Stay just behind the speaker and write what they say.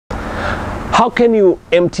How can you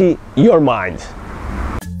empty your mind?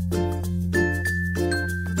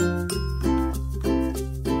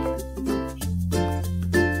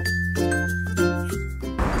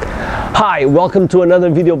 Hi, welcome to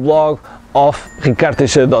another video blog of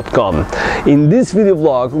ricardoteixeira.com. In this video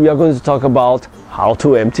blog we are going to talk about how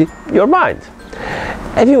to empty your mind.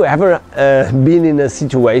 Have you ever been in a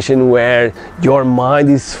situation where your mind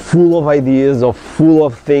is full of ideas or full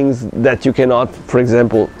of things that you cannot, for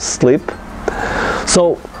example, sleep?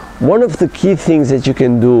 So one of the key things that you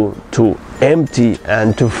can do to empty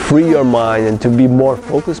and to free your mind and to be more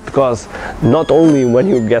focused, because not only when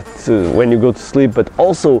you go to sleep, but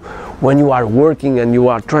also when you are working and you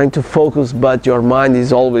are trying to focus, but your mind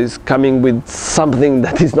is always coming with something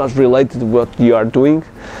that is not related to what you are doing.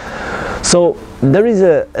 So there is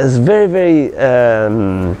a very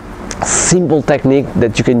simple technique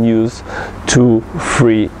that you can use to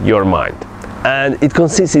free your mind, and it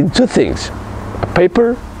consists in two things: a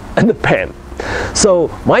paper and a pen. So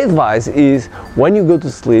my advice is, when you go to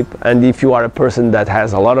sleep, and if you are a person that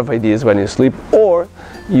has a lot of ideas when you sleep, or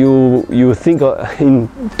you think in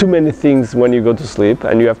too many things when you go to sleep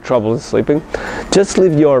and you have trouble sleeping, just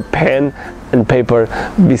leave your pen and paper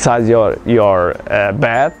beside your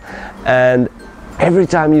bed, and every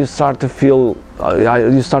time you start to feel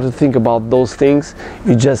you start to think about those things,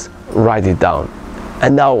 you just write it down,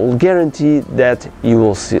 and I will guarantee that you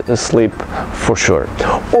will sleep for sure.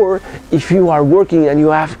 Or if you are working and you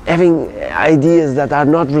having ideas that are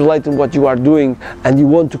not related to what you are doing and you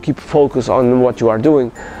want to keep focus on what you are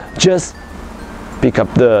doing, just pick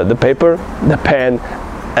up the paper, the pen,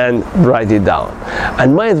 and write it down.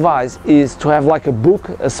 And my advice is to have like a book,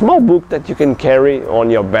 a small book that you can carry on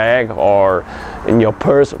your bag or in your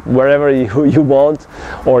purse, wherever you want,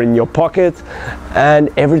 or in your pocket, and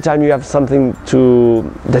every time you have something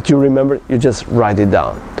that you remember, you just write it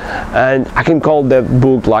down. And I can call that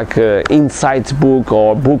book like insights book,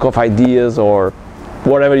 or book of ideas, or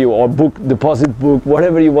whatever or book deposit book,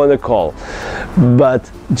 whatever you want to call, but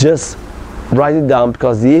just write it down,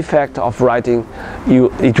 because the effect of writing,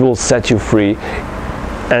 it will set you free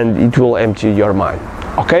and it will empty your mind.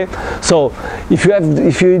 Okay, so if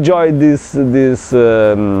you enjoyed this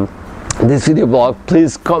video blog,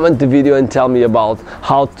 please comment the video and tell me about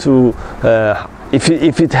how to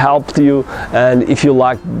if it helped you and if you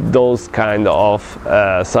like those kind of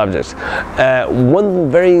subjects.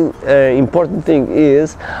 One very important thing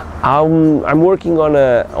is I'm working on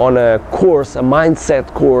a course, a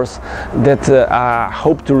mindset course that I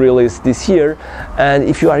hope to release this year, and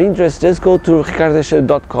if you are interested, just go to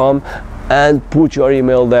ricardoteixeira.com and put your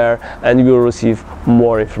email there, and you will receive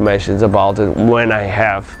more information about it when I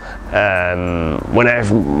have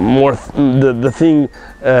more the thing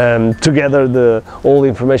together, all the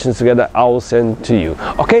information together, I will send to you.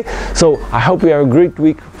 Okay, so I hope you have a great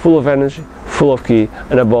week, full of energy, full of key,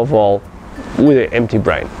 and above all, with an empty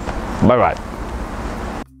brain. Bye bye.